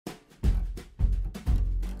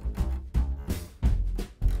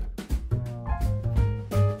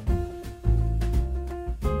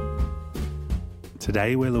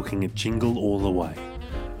Today we're looking at Jingle All the Way,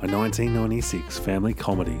 a 1996 family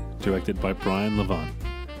comedy directed by Brian Levant.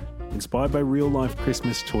 Inspired by real-life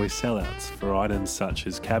Christmas toy sellouts for items such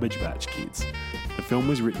as Cabbage Patch Kids, the film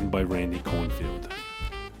was written by Randy Cornfield.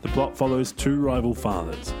 The plot follows two rival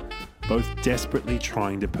fathers, both desperately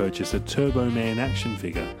trying to purchase a Turbo Man action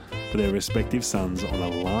figure for their respective sons on a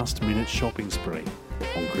last-minute shopping spree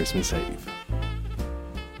on Christmas Eve.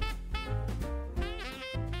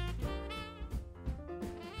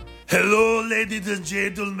 Hello, ladies and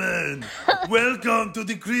gentlemen. Welcome to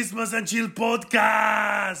the Christmas and Chill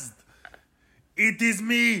podcast. It is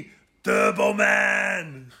me, Turbo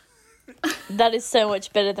Man. That is so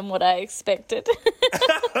much better than what I expected.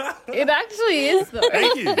 It actually is, though.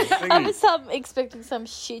 Thank you. I was expecting some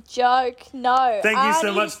shit joke. No. Thank you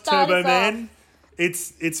so Arnie, much, start Turbo us Man. off.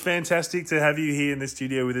 It's fantastic to have you here in the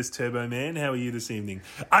studio with us, Turbo Man. How are you this evening?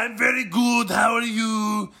 I'm very good. How are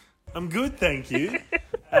you? I'm good, thank you.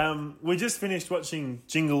 We just finished watching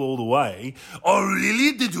Jingle All the Way. Oh,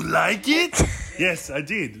 really? Did you like it? Yes, I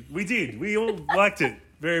did. We did. We all liked it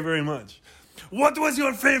very, very much. What was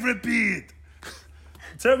your favorite bit?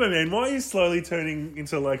 Turbo Man, why are you slowly turning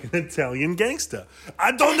into like an Italian gangster?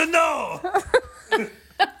 I don't know.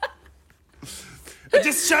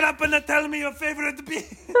 Just shut up and tell me your favorite bit.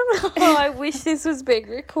 Oh, I wish this was being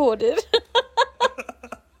recorded.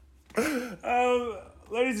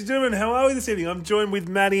 Ladies and gentlemen, how are we this evening? I'm joined with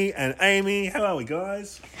Maddie and Amy. How are we,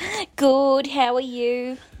 guys? Good. How are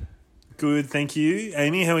you? Good, thank you.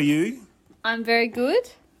 Amy, how are you? I'm very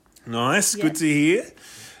good. Nice, Yes. good to hear.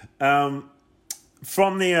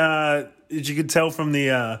 From the, as you could tell from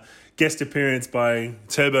the guest appearance by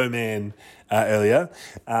Turbo Man earlier,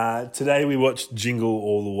 today we watched Jingle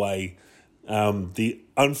All the Way.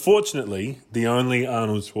 Unfortunately, the only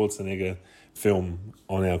Arnold Schwarzenegger film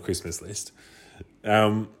on our Christmas list.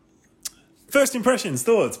 First impressions,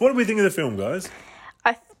 thoughts. What do we think of the film, guys?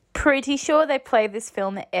 I'm pretty sure they play this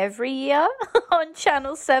film every year on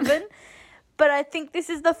Channel 7. But I think this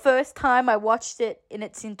is the first time I watched it in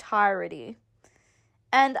its entirety.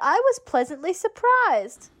 And I was pleasantly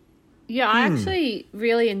surprised. Yeah, I actually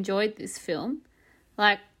really enjoyed this film.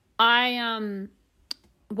 Like, I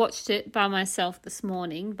watched it by myself this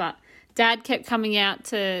morning, but Dad kept coming out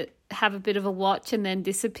to have a bit of a watch and then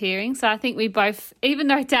disappearing. So I think we both, even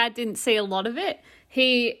though Dad didn't see a lot of it,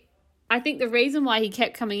 I think the reason why he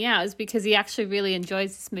kept coming out is because he actually really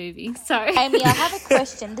enjoys this movie. So Amy, I have a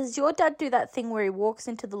question. Does your dad do that thing where he walks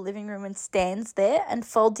into the living room and stands there and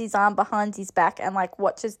folds his arm behind his back and like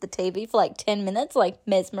watches the TV for like 10 minutes, like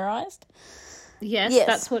mesmerised? yes, Yes.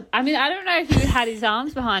 that's what, I mean, I don't know if he had his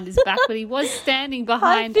arms behind his back, but he was standing I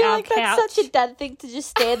behind feel our like couch. that's such a dad thing to just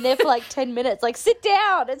stand there for like 10 minutes. Like, sit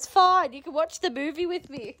down. It's fine. You can watch the movie with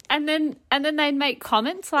me. And then they'd make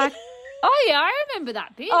comments like, "Oh yeah, I remember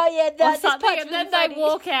that bit." Oh, yeah, or this something, part's and really then funny. they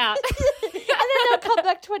walk out. And then they'll come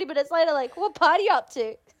back 20 minutes later like, what party you up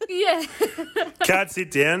to? Yeah. Can't sit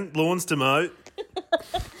down, lawns to mow.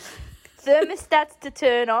 Thermostats to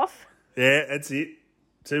turn off. Yeah, that's it.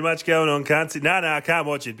 Too much going on, can't sit. No, I can't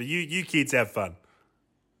watch it, but you kids have fun.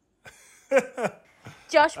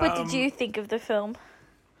 Josh, what did you think of the film?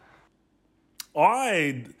 I've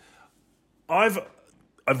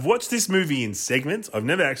watched this movie in segments. I've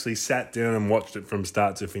never actually sat down and watched it from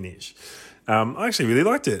start to finish. I actually really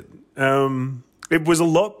liked it. It was a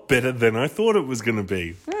lot better than I thought it was going to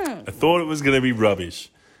be. I thought it was going to be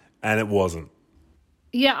rubbish, and it wasn't.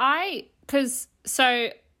 Yeah, I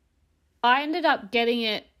ended up getting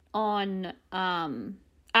it on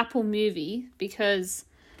Apple Movie because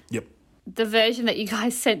Yep. the version that you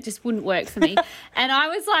guys sent just wouldn't work for me. And I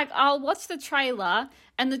was like, I'll watch the trailer,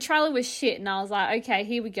 and the trailer was shit, and I was like, okay,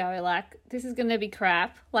 here we go. Like, this is going to be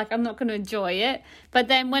crap. Like, I'm not going to enjoy it. But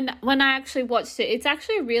then when I actually watched it, it's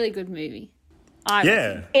actually a really good movie. I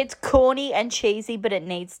reckon. It's corny and cheesy, but it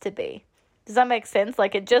needs to be. Does that make sense?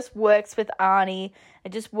 Like, it just works with Arnie.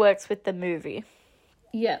 It just works with the movie.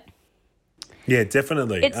 Yeah. Yeah,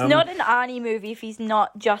 definitely. It's not an Arnie movie if he's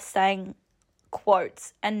not just saying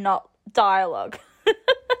quotes and not dialogue.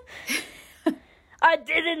 I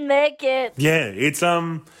didn't make it. Yeah, it's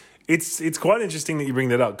quite interesting that you bring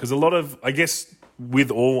that up because a lot of, I guess, with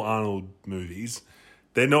all Arnold movies,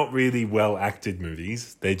 they're not really well acted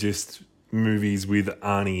movies. They're just movies with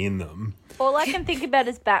Arnie in them. All I can think about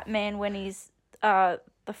is Batman when he's the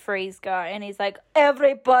freeze guy and he's like,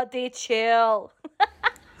 everybody chill.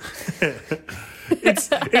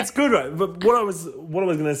 It's good, right? But what I was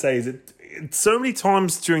going to say is it so many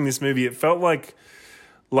times during this movie it felt like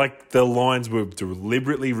the lines were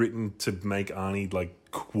deliberately written to make Arnie like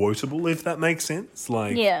quotable, if that makes sense.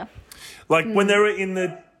 Like Yeah. Like when they were in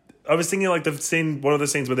the I was thinking like the scene, one of the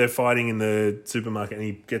scenes where they're fighting in the supermarket and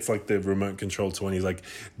he gets like the remote control toy and he's like,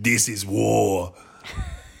 "This is war."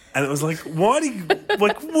 And it was like, why do you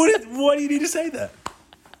need to say that?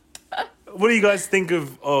 What do you guys think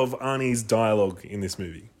of Arnie's dialogue in this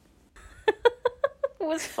movie? It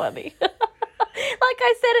was funny. Like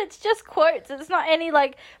I said, it's just quotes. It's not any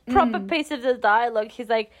like proper piece of the dialogue. He's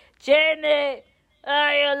like, "Jenny,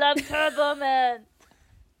 I love Turbo Man."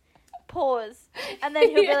 Pause. And then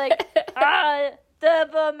he'll be like,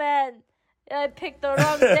 Turbo Man, I picked the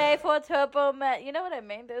wrong day for Turbo Man. You know what I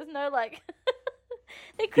mean? There's no like...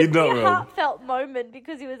 There could be a heartfelt moment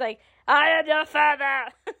because he was like, "I am your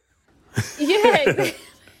father." Yeah.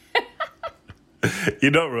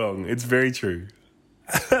 You're not wrong. It's very true.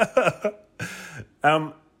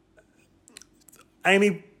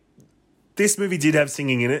 Amy, this movie did have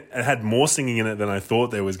singing in it. It had more singing in it than I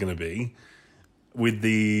thought there was going to be. With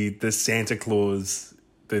the Santa Claus,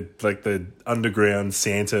 the underground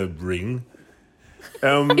Santa ring.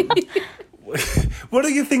 What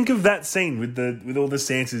do you think of that scene with all the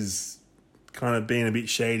Santas kind of being a bit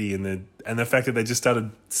shady and the fact that they just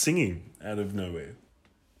started singing out of nowhere?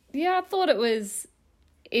 Yeah, I thought it was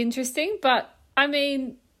interesting, but I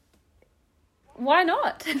mean, why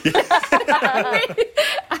not? I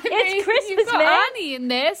mean, Christmas, you've got man. Arnie in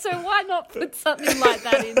there, so why not put something like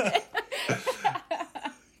that in there?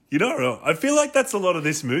 You're not wrong. I feel like that's a lot of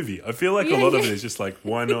this movie. I feel like a lot of it is just like,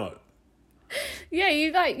 why not? Yeah,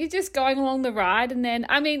 you're just going along the ride, and then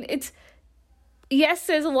I mean, yes,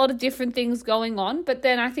 there's a lot of different things going on, but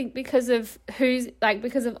then I think because of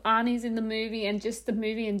Arnie's in the movie and just the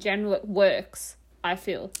movie in general, it works. I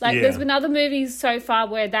feel like there's been other movies so far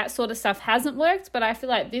where that sort of stuff hasn't worked, but I feel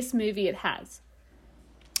like this movie it has.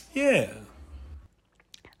 Yeah.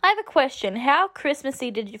 I have a question. How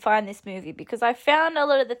Christmassy did you find this movie? Because I found a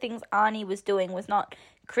lot of the things Arnie was doing was not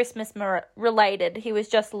Christmas related. He was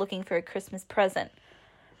just looking for a Christmas present,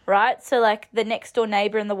 right? So like the next door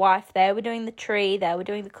neighbor and the wife, they were doing the tree, they were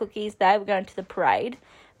doing the cookies, they were going to the parade,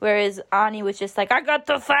 whereas Arnie was just like, "I got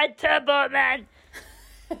to fight Turbo Man."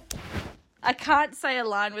 I can't say a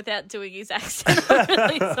line without doing his accent. I'm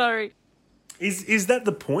really sorry. Is that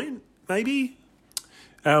the point? Maybe.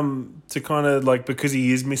 To kind of like, because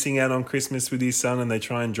he is missing out on Christmas with his son and they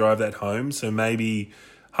try and drive that home. So maybe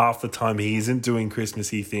half the time he isn't doing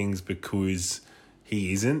Christmassy things because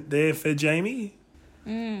he isn't there for Jamie.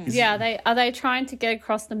 Yeah, are they trying to get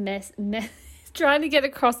across the trying to get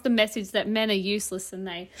across the message that men are useless and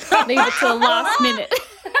they leave it to the last minute?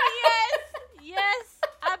 Yes,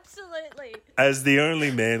 absolutely. As the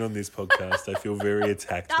only man on this podcast, I feel very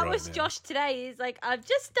attacked That right was now. Josh today. He's like, "I've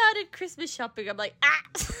just started Christmas shopping." I'm like,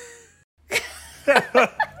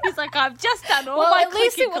 He's like, "I've just done all my at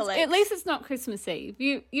least collects." at least it's not Christmas Eve.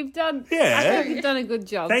 You've done. Yeah. I think you've done a good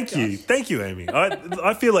job. Thank you, Amy.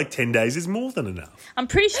 I feel like 10 days is more than enough. I'm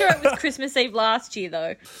pretty sure it was Christmas Eve last year,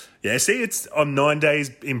 though. Yeah, see, it's on 9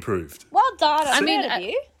 days improved. Well done. I mean, proud of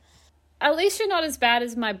you. At least you're not as bad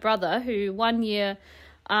as my brother, who one year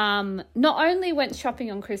not only went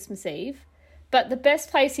shopping on Christmas Eve, but the best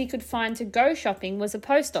place he could find to go shopping was a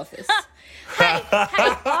post office. Hey,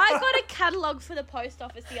 I got a catalogue for the post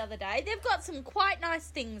office the other day. They've got some quite nice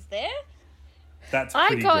things there. That's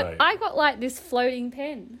pretty great. I got like this floating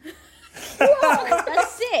pen. Whoa,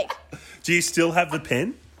 that's sick. Do you still have the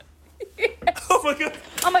pen? Yes. Oh my god.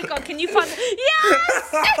 Oh my god, can you find... Yes!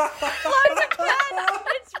 Floating pen!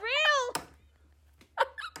 It's real!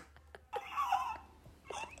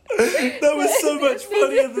 That was so much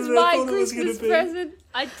funnier This is than I my thought it was going Christmas to be. present.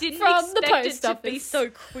 I didn't From the expect post it to be office. so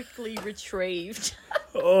quickly retrieved.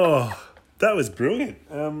 Oh, that was brilliant.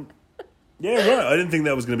 Yeah, right. I didn't think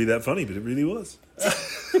that was going to be that funny, but it really was.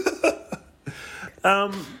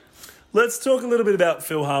 Let's talk a little bit about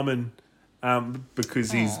Phil Hartman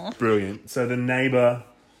because he's brilliant. So the neighbour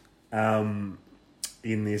in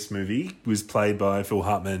this movie was played by Phil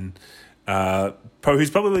Hartman, who's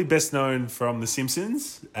probably best known from The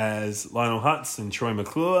Simpsons as Lionel Hutz and Troy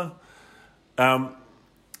McClure.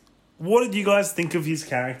 What did you guys think of his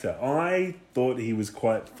character? I thought he was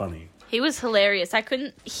quite funny. He was hilarious. I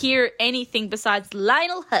couldn't hear anything besides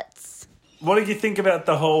Lionel Hutz. What did you think about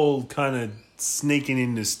the whole kind of sneaking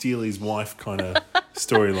in to steal his wife kind of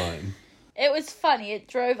storyline? It was funny. It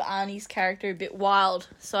drove Arnie's character a bit wild,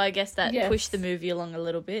 so I guess that Yes. pushed the movie along a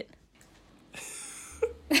little bit.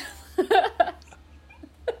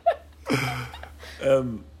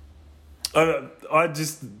 I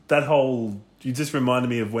just, that whole, you just reminded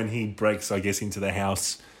me of when he breaks, I guess, into the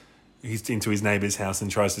house, he's into his neighbour's house and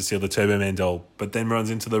tries to steal the Turbo Man doll, but then runs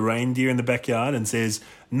into the reindeer in the backyard and says,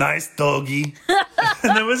 "Nice doggy."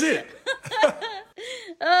 And that was it.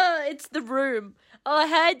 it's The Room. Oh,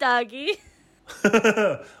 hey, doggy.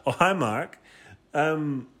 Oh, hi, Mark.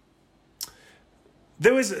 There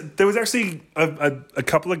was actually a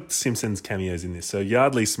couple of Simpsons cameos in this. So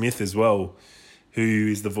Yardley Smith as well, who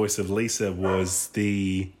is the voice of Lisa, was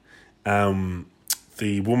the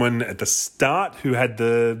woman at the start who had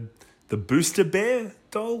the Booster Bear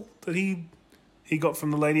doll that he got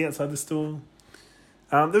from the lady outside the store.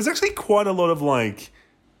 There was actually quite a lot of like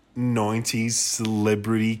 90s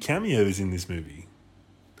celebrity cameos in this movie.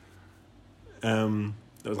 There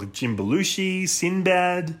was like Jim Belushi,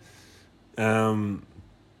 Sinbad.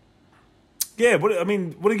 Yeah, what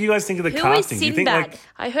do you guys think of the casting? Who is Do you Sinbad? think, like,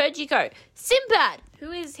 I heard you go, Sinbad!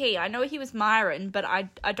 Who is he? I know he was Myron, but I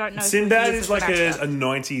don't know Sinbad who he is as like an a actor.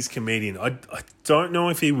 90s comedian. I don't know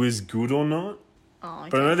if he was good or not, Oh,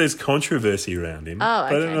 but I okay. know there's controversy around him. Oh, But I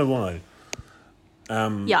don't okay. know why. I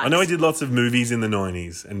know he did lots of movies in the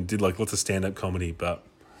 90s and did like lots of stand-up comedy, but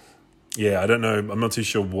yeah, I don't know. I'm not too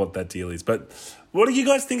sure what that deal is. But what do you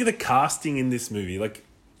guys think of the casting in this movie? Like,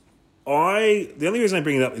 the only reason I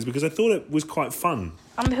bring it up is because I thought it was quite fun.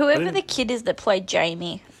 Whoever didn't- the kid is that played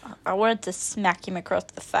Jamie, I wanted to smack him across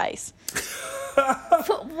the face.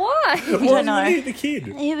 But why? What don't know. the kid?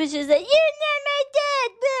 He was just like, "You're not my dad,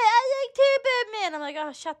 but I like Turbo Man." I'm like,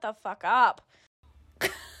 "Oh, shut the fuck up."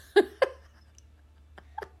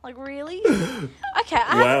 Like, really? Okay,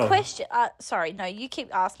 I have Wow. a question. Sorry, no, you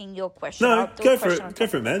keep asking your question. No, I'll do a go for question it. on Go top.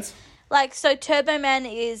 for it, Mads. Like, so Turbo Man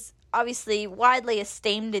is obviously widely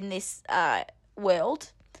esteemed in this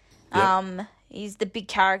world. Yep. He's the big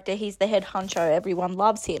character. He's the head honcho. Everyone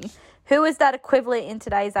loves him. Who is that equivalent in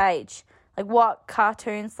today's age? Like, what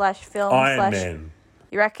cartoon / film Iron Man.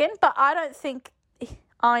 You reckon? But I don't think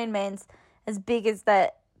Iron Man's as big as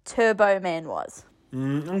that Turbo Man was.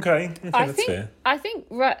 Okay, that's fair. I think.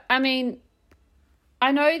 Right. I mean,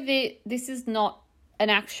 I know that this is not an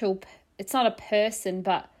actual. It's not a person,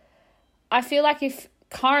 but I feel like I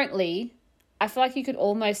feel like you could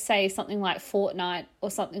almost say something like Fortnite or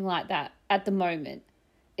something like that at the moment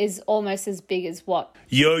is almost as big as what.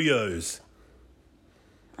 Yo-yos.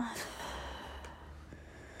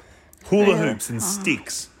 Hula hoops and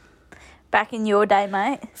sticks. Back in your day,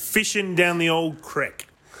 mate. Fishing down the old creek.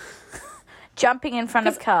 Jumping in front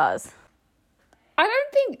of cars. I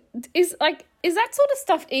don't think is that sort of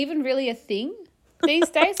stuff even really a thing these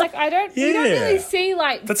days? Like we don't really see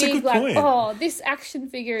like That's a big good like point. oh, this action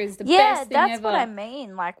figure is the Yeah, best thing that's ever. what I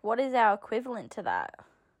mean. Like, what is our equivalent to that?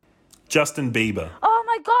 Justin Bieber. Oh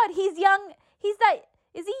my God, he's young. Is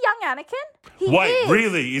he young Anakin? He Wait, is.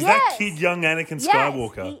 really? Is that kid young Anakin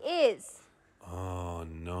Skywalker? Yes, he is. Oh,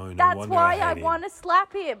 no That's wonder why I I hate him. want to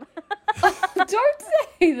slap him. Don't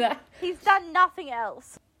say that. He's done nothing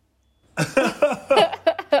else.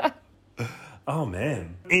 Oh,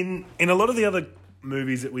 man. In a lot of the other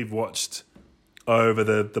movies that we've watched over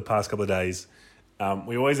the past couple of days,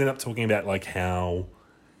 we always end up talking about like how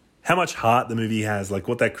much heart the movie has, like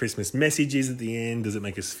what that Christmas message is at the end. Does it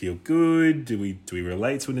make us feel good? Do we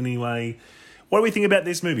relate to it in any way? What do we think about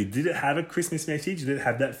this movie? Did it have a Christmas message? Did it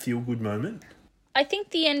have that feel-good moment? I think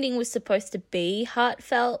the ending was supposed to be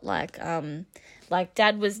heartfelt, like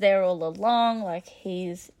Dad was there all along, like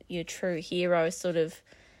he's your true hero, sort of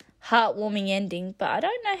heartwarming ending, but I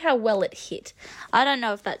don't know how well it hit. I don't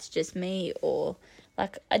know if that's just me or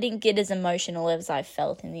like I didn't get as emotional as I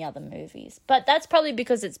felt in the other movies. But that's probably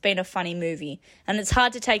because it's been a funny movie and it's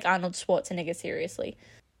hard to take Arnold Schwarzenegger seriously.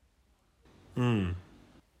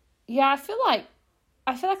 Yeah, I feel like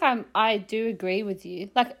I do agree with you.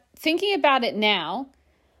 Like thinking about it now,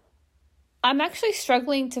 I'm actually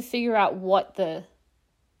struggling to figure out what the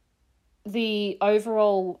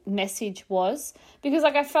overall message was, because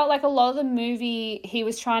like I felt like a lot of the movie he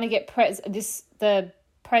was trying to get the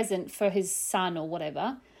present for his son or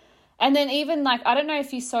whatever, and then even like I don't know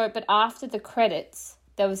if you saw it, but after the credits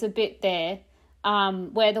there was a bit there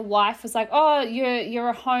where the wife was like, "Oh, you're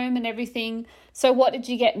a home and everything. So what did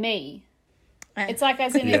you get me?" It's like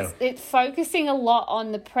as in Yeah. it's focusing a lot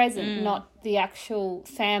on the present, not the actual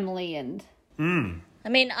family and. I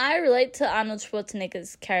mean, I relate to Arnold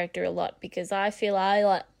Schwarzenegger's character a lot because I feel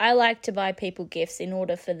I like to buy people gifts in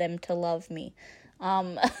order for them to love me.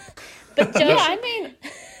 But Josh, Yeah,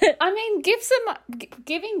 I mean,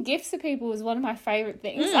 giving gifts to people is one of my favorite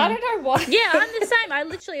things. I don't know why. yeah, I'm the same. I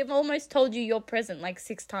literally have almost told you your present like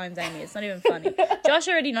 6 times, Amy. It's not even funny. Josh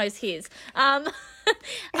already knows his.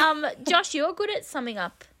 Josh, you're good at summing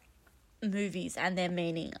up movies and their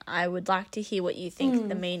meaning. I would like to hear what you think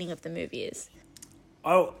the meaning of the movie is.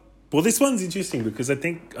 Oh, well, this one's interesting because I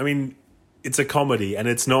mean, it's a comedy and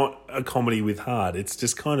it's not a comedy with heart. It's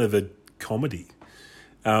just kind of a comedy.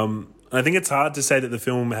 I think it's hard to say that the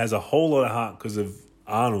film has a whole lot of heart because of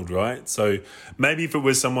Arnold, right? So maybe if it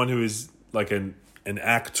was someone who is like an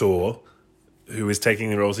actor who is taking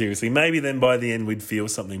the role seriously, maybe then by the end we'd feel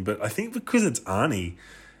something. But I think because it's Arnie,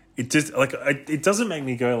 it just it doesn't make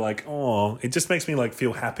me go like, oh, it just makes me like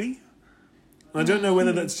feel happy. I don't know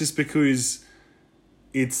whether that's just because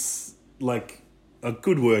it's like a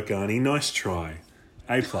good work, Arnie, nice try,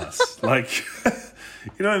 A+. Like,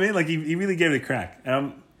 you know what I mean? Like he really gave it a crack.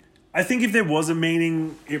 I think if there was a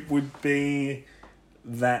meaning, it would be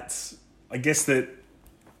that, I guess that,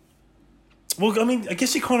 well, I mean, I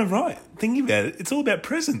guess you're kind of right. Thinking about it, it's all about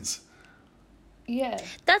presents. Yeah.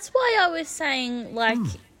 That's why I was saying, like,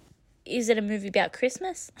 is it a movie about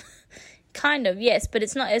Christmas? Kind of, yes, but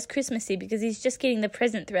it's not as Christmassy because he's just getting the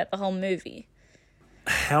present throughout the whole movie.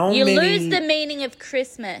 You lose the meaning of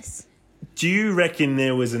Christmas. Do you reckon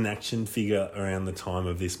there was an action figure around the time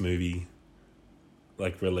of this movie,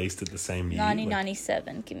 like, released at the same year?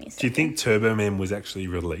 1997, give me a second. Do you think Turbo Man was actually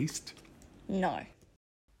released? No.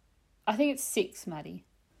 I think it's 6, Maddie.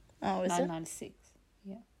 Oh, is it? 996.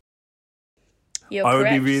 Yeah. You're I would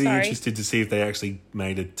correct, be really sorry. interested to see if they actually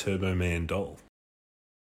made a Turbo Man doll.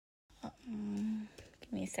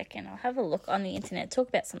 Give me a second. I'll have a look on the internet. Talk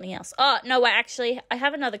about something else. Oh, no, wait, actually, I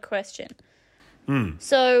have another question.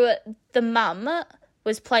 So the mum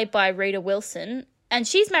was played by Rita Wilson, and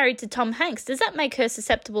she's married to Tom Hanks. Does that make her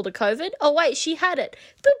susceptible to COVID? Oh, wait, she had it.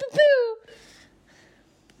 Boo, boo,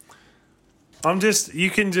 boo. You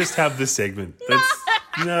can just have the segment.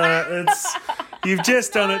 You've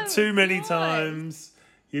just done it too many times.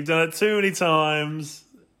 You've done it too many times.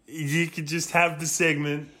 You could just have the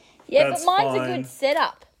segment. Yeah, That's but mine's fine. a good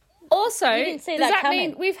setup. Also, You didn't see does that that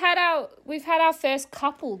mean coming. we've had our first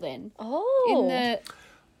couple then? Oh. In the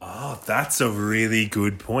Oh, that's a really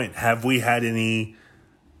good point. Have we had any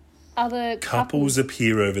other couples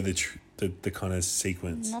appear over the kind of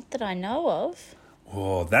sequence? Not that I know of.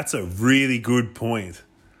 Oh, that's a really good point.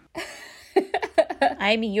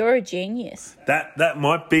 Amy, you're a genius. That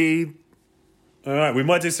might be... All right, we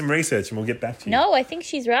might do some research and we'll get back to you. No, I think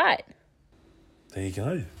she's right. There you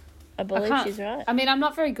go. I believe she's right. I mean, I'm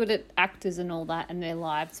not very good at actors and all that and their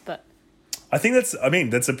lives, but I think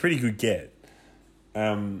that's a pretty good get.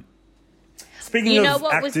 Speaking You of know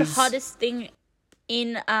what actors, was the hottest thing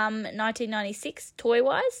in 1996,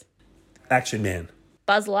 toy-wise? Action Man.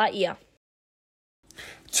 Buzz Lightyear.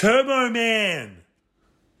 Turbo Man!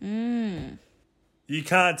 You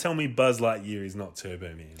can't tell me Buzz Lightyear is not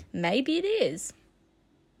Turbo Man. Maybe it is.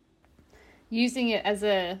 using it as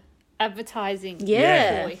a advertising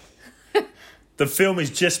Yeah. toy. The film is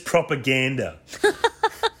just propaganda.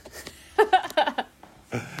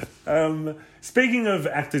 Speaking of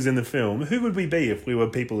actors in the film, who would we be if we were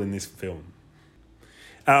people in this film?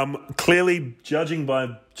 Clearly, judging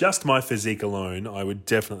by just my physique alone, I would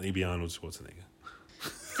definitely be Arnold Schwarzenegger.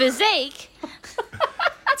 Physique?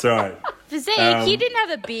 It's all right. Physique? You didn't have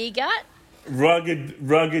a beer gut?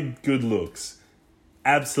 Rugged good looks.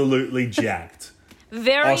 Absolutely jacked.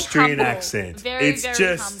 Very Austrian humble. accent. Very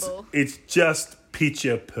humble. It's just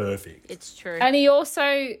picture perfect. It's true. And he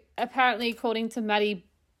also, apparently, according to Maddie,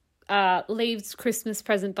 leaves Christmas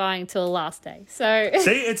present buying till the last day. So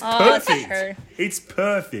See, it's that's perfect. true. It's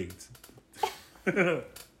perfect.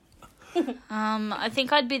 I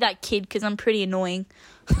think I'd be that kid because I'm pretty annoying.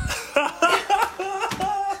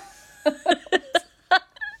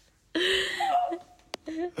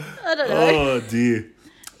 I don't know. Oh dear.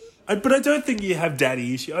 But I don't think you have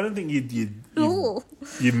daddy issue. I don't think you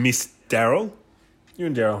miss Daryl. You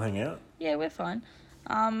and Daryl hang out. Yeah, we're fine.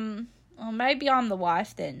 Or maybe I'm the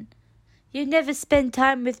wife then. You never spend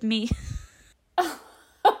time with me.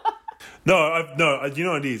 No, you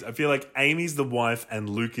know what it is? I feel like Amy's the wife and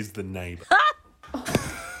Luke is the neighbour. That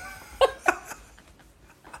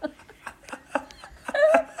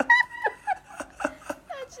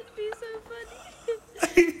should be so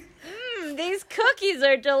funny. These cookies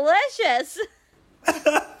are delicious.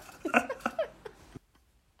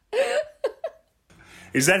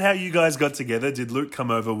 Is that how you guys got together? Did Luke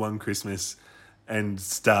come over one Christmas and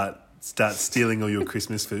start stealing all your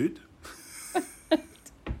Christmas food?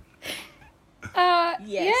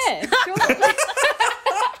 yeah, sure.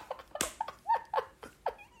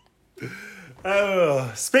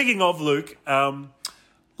 Oh, speaking of Luke,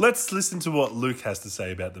 let's listen to what Luke has to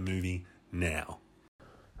say about the movie now.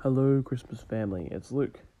 Hello, Christmas family. It's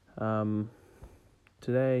Luke.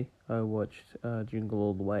 Today I watched Jingle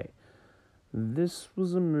All the Way. This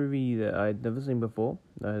was a movie that I'd never seen before.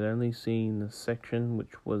 I'd only seen the section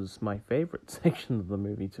which was my favorite section of the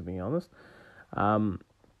movie, to be honest,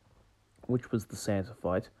 which was the Santa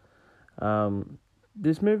fight.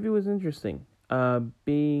 This movie was interesting.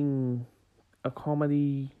 Being a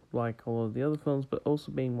comedy like all of the other films, but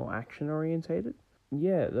also being more action orientated.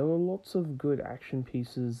 Yeah, there were lots of good action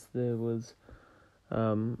pieces. There was,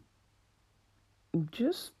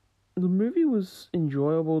 just the movie was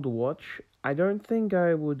enjoyable to watch. I don't think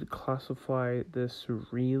I would classify this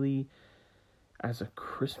really as a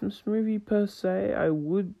Christmas movie per se. I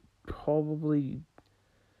would probably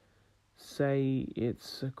say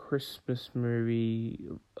it's a Christmas movie.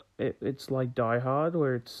 It's like Die Hard,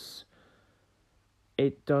 where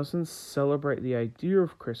it doesn't celebrate the idea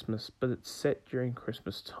of Christmas, but it's set during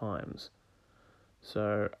Christmas times.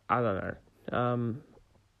 So, I don't know.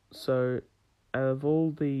 So, out of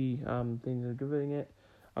all the things I'm giving it,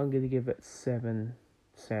 I'm going to give it 7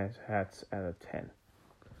 Santa hats out of 10.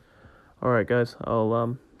 Alright, guys,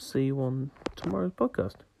 I'll see you on tomorrow's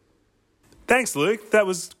podcast. Thanks, Luke. That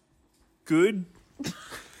was good.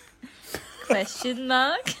 Question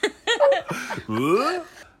mark.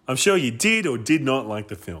 I'm sure you did or did not like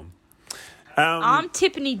the film. I'm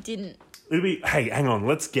tipping he didn't. Hey, hang on.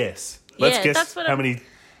 Let's guess. Let's Yeah, guess that's what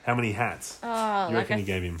how many hats. Oh, You like reckon you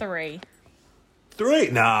gave him? 3. 3?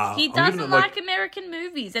 Nah. He I'm giving doesn't it like American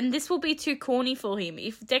movies, and this will be too corny for him.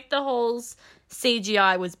 If Deck the Halls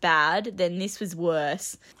CGI was bad, then this was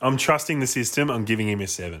worse. I'm trusting the system. I'm giving him a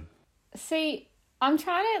 7. See, I'm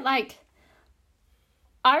trying to,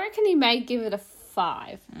 I reckon he may give it a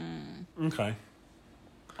 5. Okay.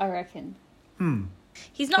 I reckon.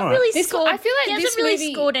 He's not All right. really scored. I feel like he this hasn't really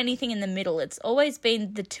movie- scored anything in the middle. It's always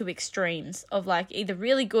been the two extremes of either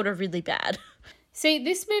really good or really bad. See,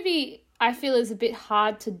 this movie, I feel, is a bit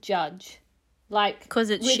hard to judge. 'Cause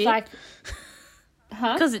it's with, shit?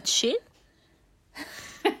 Huh? Because it's shit.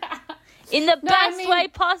 In the best way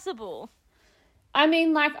possible. I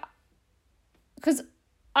mean, because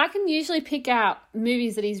I can usually pick out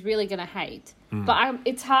movies that he's really going to hate. But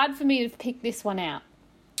it's hard for me to pick this one out.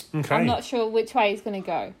 Okay. I'm not sure which way he's going to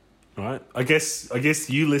go. Right. I guess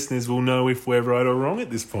you listeners will know if we're right or wrong at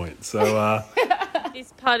this point. So,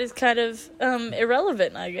 This part is kind of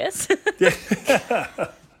irrelevant, I guess.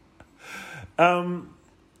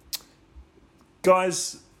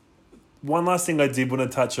 guys, one last thing I did want to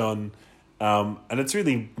touch on, and it's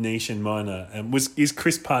really niche and minor, is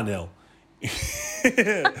Chris Parnell in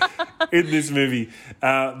this movie.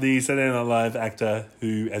 The Saturday Night Live actor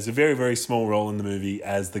who has a very, very small role in the movie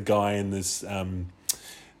as the guy in this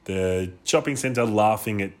the shopping centre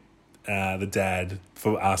laughing at the dad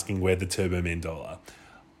for asking where the Turbo Men doll are.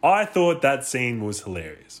 I thought that scene was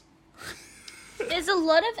hilarious. There's a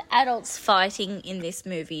lot of adults fighting in this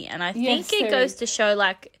movie, and I think Yes, it there goes is. to show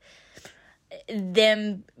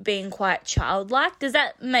them being quite childlike. Does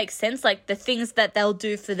that make sense? The things that they'll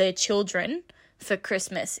do for their children for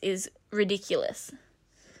Christmas is ridiculous.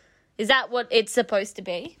 Is that what it's supposed to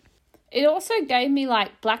be? It also gave me,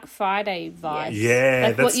 Black Friday vibes. Yeah,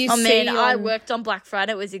 What that's- you Oh see man, I on- worked on Black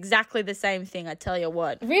Friday. It was exactly the same thing, I tell you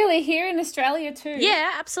what. Really? Here in Australia too?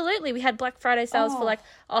 Yeah, absolutely. We had Black Friday sales for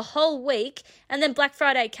a whole week, and then Black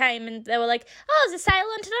Friday came and they were like, "Oh, there's a sale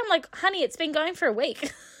on today." I'm like, "Honey, it's been going for a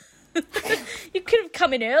week. You could have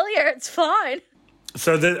come in earlier. It's fine."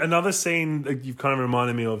 So another scene that you've kind of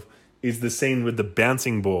reminded me of is the scene with the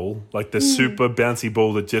bouncing ball, the super bouncy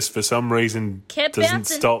ball that just for some reason Kept doesn't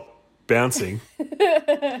bouncing. stop bouncing.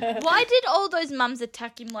 Why did all those mums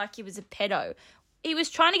attack him like he was a pedo? He was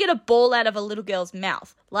trying to get a ball out of a little girl's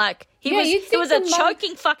mouth. Yeah, you'd It think was a the mum-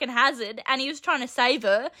 choking fucking hazard, and he was trying to save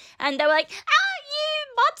her. And they were like,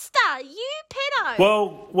 you monster, you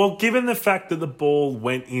pedo." Well, given the fact that the ball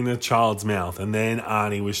went in a child's mouth and then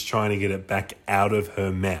Arnie was trying to get it back out of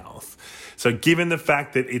her mouth. So given the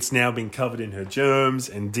fact that it's now been covered in her germs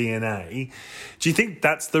and DNA, do you think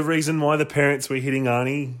that's the reason why the parents were hitting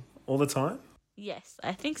Arnie all the time? Yes,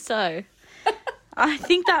 I think so. I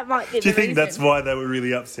think that might be Do you the think that's reason. why they were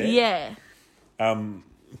really upset? Yeah.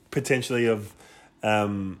 Potentially of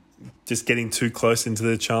just getting too close into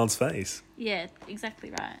the child's face. Yeah,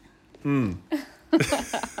 exactly right.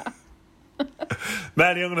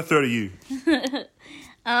 Maddie, I'm going to throw to you.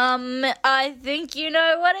 I think you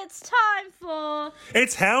know what it's time for.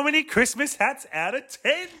 It's how many Christmas hats out of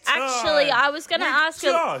 10 time? Actually, I was going to With ask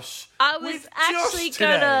Josh. I was With actually Josh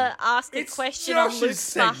going today. to ask a It's question on Josh's Luke's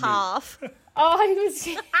segment. behalf. Oh, he was...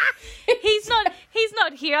 He's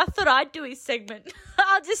not here. I thought I'd do his segment.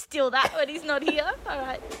 I'll just steal that when he's not here. All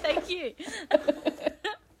right, thank you.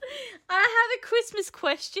 I have a Christmas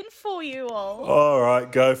question for you all. All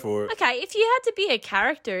right, go for it. Okay, if you had to be a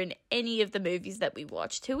character in any of the movies that we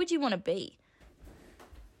watched, who would you want to be?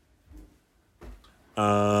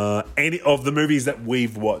 Any of the movies that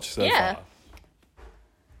we've watched so Yeah. far.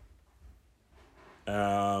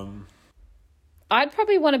 I'd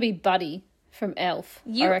probably want to be Buddy from Elf. I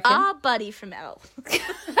You reckon. are Buddy from Elf. That's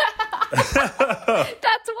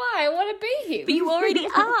why I want to be him. But you already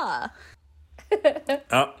are.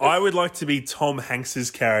 I would like to be Tom Hanks's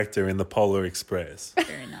character in the Polar Express.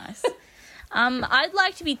 Very nice. I'd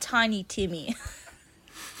like to be Tiny Timmy.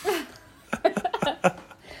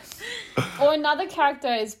 Or another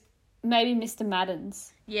character is maybe Mr.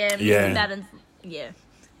 Maddens. Yeah, Mr. Yeah. Maddens. Yeah.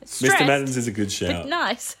 Stressed, Mr. Maddens is a good shout. but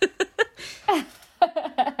nice.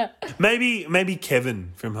 Maybe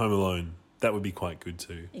Kevin from Home Alone. That would be quite good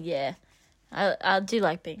too. Yeah. I do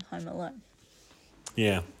like being home alone.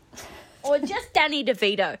 Yeah. Or just Danny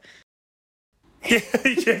DeVito.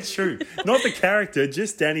 Yeah, true. Not the character,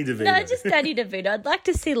 just Danny DeVito. No, just Danny DeVito. I'd like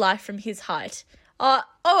to see life from his height.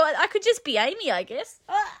 I could just be Amy, I guess.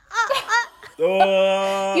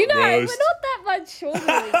 Oh, You know, roast. we're not that much shorter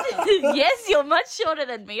than each other. Yes, you're much shorter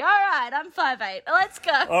than me. All right, I'm 5'8". Let's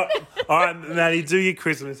go. All right, Maddie, do your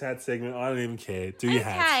Christmas hat segment. I don't even care. Do your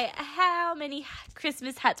hats. Okay, how many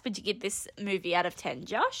Christmas hats would you give this movie out of 10,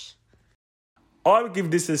 Josh? I would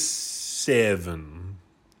give this a 7.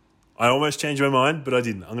 I almost changed my mind, but I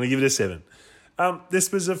didn't. I'm going to give it a 7.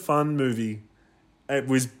 This was a fun movie. It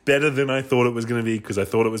was better than I thought it was going to be because I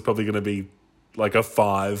thought it was probably going to be like a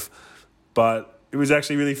 5. But it was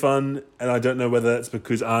actually really fun, and I don't know whether that's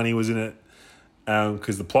because Arnie was in it,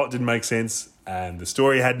 because the plot didn't make sense and the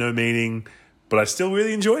story had no meaning, but I still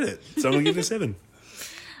really enjoyed it. So I'm going to give it a 7.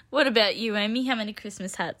 What about you, Amy? How many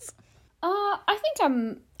Christmas hats? I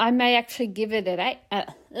think I may actually give it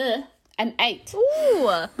an 8. Ooh.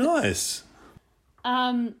 Nice.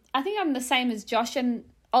 I think I'm the same as Josh, and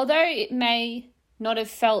although it may not have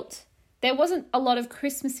felt, there wasn't a lot of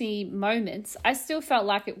Christmassy moments, I still felt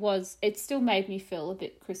like it still made me feel a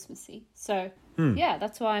bit Christmassy. So, yeah,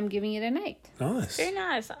 that's why I'm giving it an 8. Nice. Very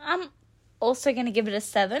nice. I'm also going to give it a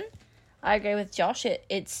 7. I agree with Josh.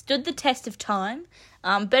 It stood the test of time,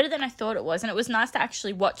 better than I thought it was, and it was nice to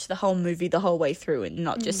actually watch the whole movie the whole way through and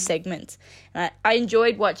not just segments. And I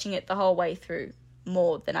enjoyed watching it the whole way through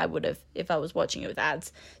more than I would have if I was watching it with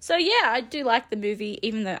ads. So yeah, I do like the movie,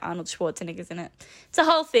 even though Arnold Schwarzenegger's in it. It's a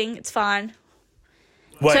whole thing. It's fine.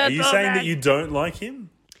 Wait, are you Turbo saying Man. that you don't like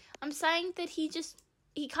him? I'm saying that he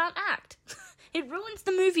can't act. It ruins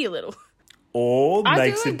the movie a little. Or I do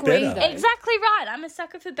makes it agree, better? though. Exactly right. I'm a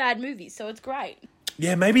sucker for bad movies, so it's great.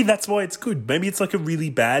 Yeah, maybe that's why it's good. Maybe it's like a really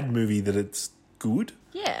bad movie that it's good.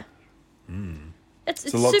 Yeah.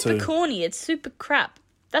 It's a lot super to- corny. It's super crap.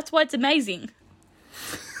 That's why it's amazing.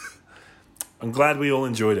 I'm glad we all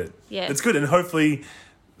enjoyed it. Yeah. It's good, and hopefully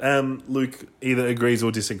Luke either agrees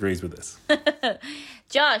or disagrees with us.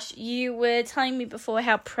 Josh, you were telling me before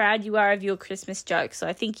how proud you are of your Christmas joke, so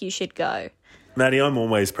I think you should go. Maddie, I'm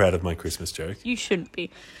always proud of my Christmas joke. You shouldn't be.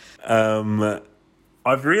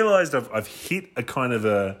 I've realised I've hit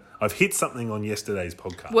I've hit something on yesterday's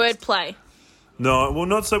podcast. Wordplay. No, well,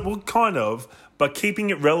 not so. Well, kind of, but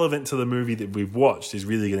keeping it relevant to the movie that we've watched is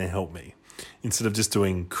really going to help me instead of just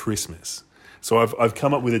doing Christmas. So I've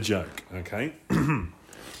come up with a joke. Okay.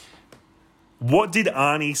 What did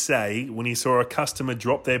Arnie say when he saw a customer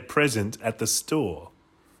drop their present at the store?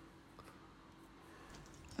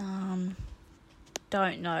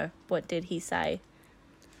 Don't know. What did he say?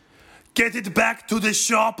 Get it back to the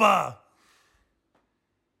shopper.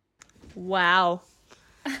 Wow.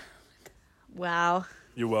 Wow.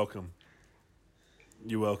 You're welcome.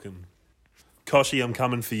 You're welcome. Koshi, I'm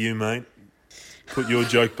coming for you, mate. Put your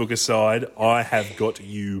joke book aside. I have got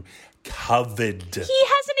you covered. He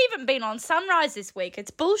hasn't even been on Sunrise this week.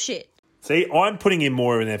 It's bullshit. See, I'm putting in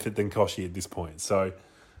more of an effort than Koshi at this point. So,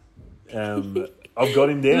 I've got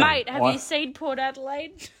him down. Mate, have you seen Port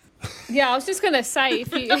Adelaide? Yeah, I was just going to say,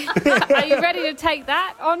 if you are you ready to take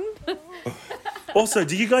that on? Also,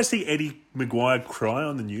 did you guys see Eddie Maguire cry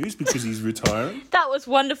on the news because he's retiring? That was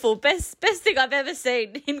wonderful. Best thing I've ever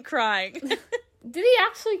seen. Him crying. Did he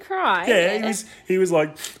actually cry? Yeah, he was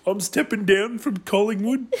like, I'm stepping down from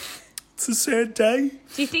Collingwood. It's a sad day.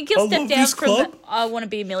 Do you think he'll I step love down this from club. the I Want to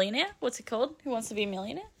Be a Millionaire? What's it called? Who Wants to Be a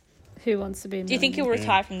Millionaire? Who wants to be a Do you think he'll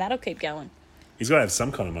retire from that or keep going? He's got to have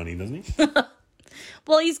some kind of money, doesn't he?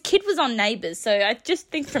 Well, his kid was on Neighbours, so I just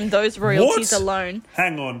think from those royalties What? alone.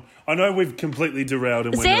 Hang on. I know we've completely derailed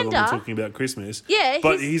and we're no longer Xander? talking about Christmas. Yeah,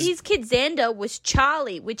 but his kid Xander was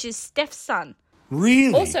Charlie, which is Steph's son.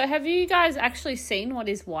 Really? Also, have you guys actually seen what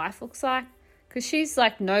his wife looks like? Because she's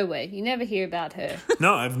like nowhere. You never hear about her.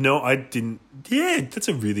 No, I didn't. Yeah, that's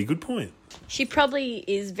a really good point. She probably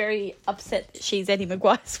is very upset that she's Eddie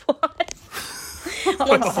Maguire's wife.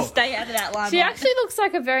 Wants to stay out of that limelight. She actually looks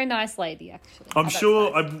like a very nice lady, actually. I'm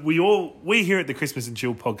sure we here at the Christmas and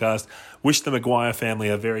Chill podcast wish the Maguire family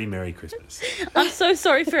a very Merry Christmas. I'm so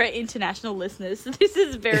sorry for our international listeners. This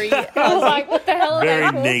is very... I was like, what the hell are they Very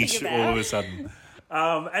talking niche about? all of a sudden.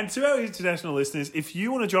 And to our international listeners, if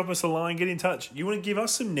you want to drop us a line, get in touch. You want to give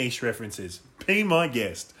us some niche references, be my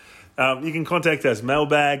guest. You can contact us,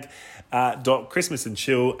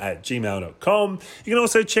 mailbag.christmasandchill@gmail.com. You can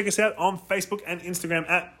also check us out on Facebook and Instagram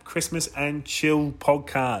at Christmas and Chill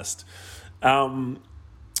Podcast. A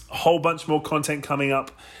whole bunch more content coming up.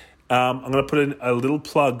 I'm going to put in a little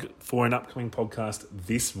plug for an upcoming podcast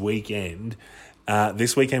this weekend.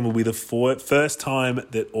 This weekend will be the first time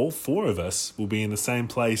that all four of us will be in the same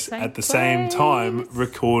place at the same time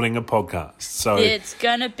recording a podcast. So It's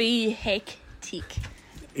going to be hectic.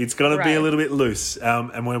 it's going to be a little bit loose.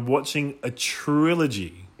 And we're watching a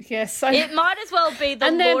trilogy. Yes. It might as well be the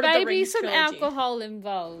and there Lord of may the be Rings some trilogy. alcohol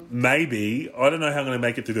involved. Maybe. I don't know how I'm going to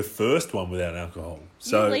make it through the first one without alcohol.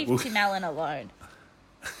 So You leave Tim Allen alone.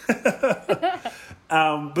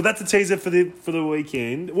 but that's a teaser for the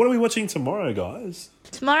weekend. What are we watching tomorrow, guys?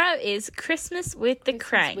 Tomorrow is Christmas with the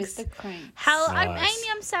Cranks. With the Cranks. Nice.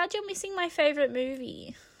 I'm sad you're missing my favourite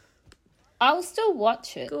movie. I'll still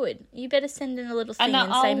watch it. Good. You better send in a little thing and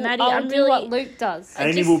I'll, say, Maddie, I'll I'm do really... what Luke does.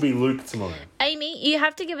 Amy will be Luke tomorrow. Amy, you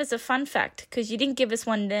have to give us a fun fact because you didn't give us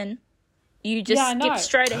one then. You just Yeah, I know. skipped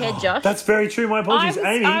straight ahead, Josh. That's very true. My apologies.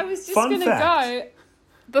 Amy, I was just fun going to fact. go.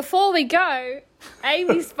 Before we go,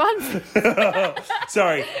 Amy's fun fact.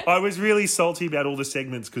 Sorry, I was really salty about all the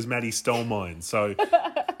segments because Maddie stole mine. So,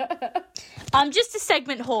 I'm just a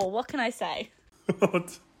segment whore. What can I say?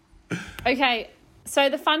 Okay, so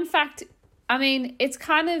the fun fact, I mean, it's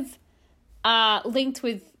kind of linked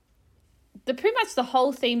with pretty much the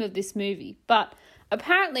whole theme of this movie. But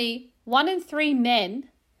apparently, 1 in 3 men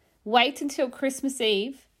wait until Christmas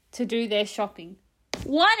Eve to do their shopping.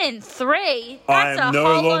 1 in 3? I That's am a no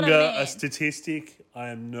whole lot of longer men. a statistic. I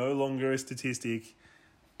am no longer a statistic.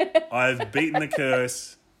 I've beaten the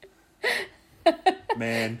curse.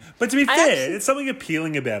 Man. But to be fair, there's something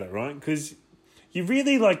appealing about it, right? Because you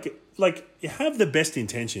really like you have the best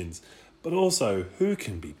intentions, but also who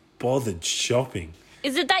can be bothered shopping?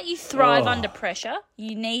 Is it that you thrive under pressure?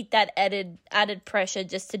 You need that added pressure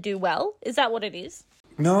just to do well? Is that what it is?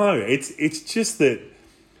 No, it's just that,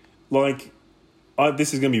 like,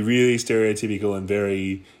 this is going to be really stereotypical and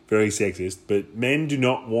very, very sexist, but men do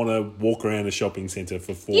not want to walk around a shopping centre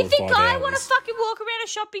for 4 or 5 hours. You think I want to fucking walk around a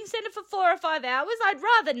shopping centre for 4 or 5 hours? I'd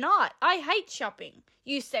rather not. I hate shopping.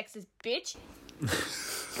 You sexist bitch.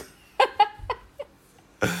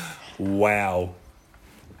 Wow.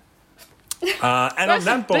 And on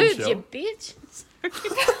that Boobs, bombshell, you bitch.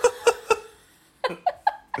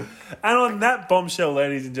 and on that bombshell,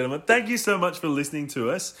 ladies and gentlemen, thank you so much for listening to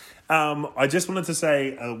us. I just wanted to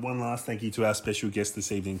say one last thank you to our special guest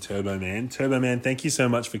this evening, Turbo Man. Turbo Man, thank you so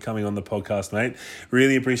much for coming on the podcast, mate.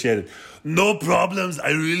 Really appreciate it. No problems. I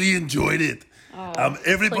really enjoyed it.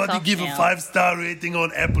 Everybody click off give now. a 5-star rating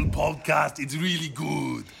on Apple Podcast. It's really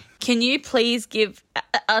good. Can you please give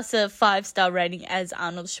us a 5-star rating as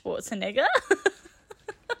Arnold Schwarzenegger?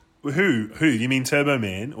 Who? You mean Turbo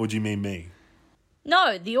Man or do you mean me?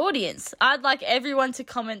 No, the audience. I'd like everyone to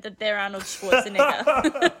comment that they're Arnold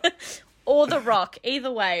Schwarzenegger. Or The Rock.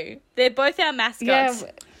 Either way. They're both our mascots.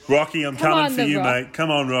 Yeah, Rocky, I'm Come coming on, for The you, Rock. mate.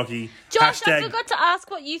 Come on, Rocky. Josh, I forgot to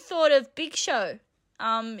ask what you thought of Big Show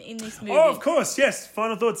in this movie. Oh, of course, yes.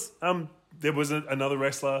 Final thoughts. There was another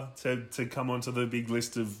wrestler to come onto the big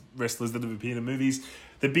list of wrestlers that have appeared in movies.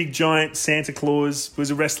 The big giant Santa Claus was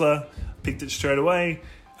a wrestler. Picked it straight away.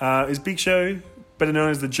 Is Big Show, better known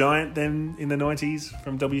as the Giant then in the 90s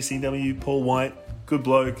from WCW. Paul White, good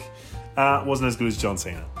bloke. Wasn't as good as John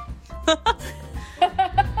Cena.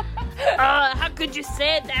 How could you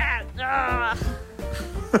say that?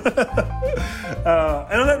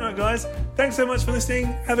 And on that note, guys, thanks so much for listening.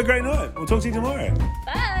 Have a great night. We'll talk to you tomorrow.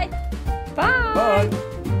 Bye. bye. Bye.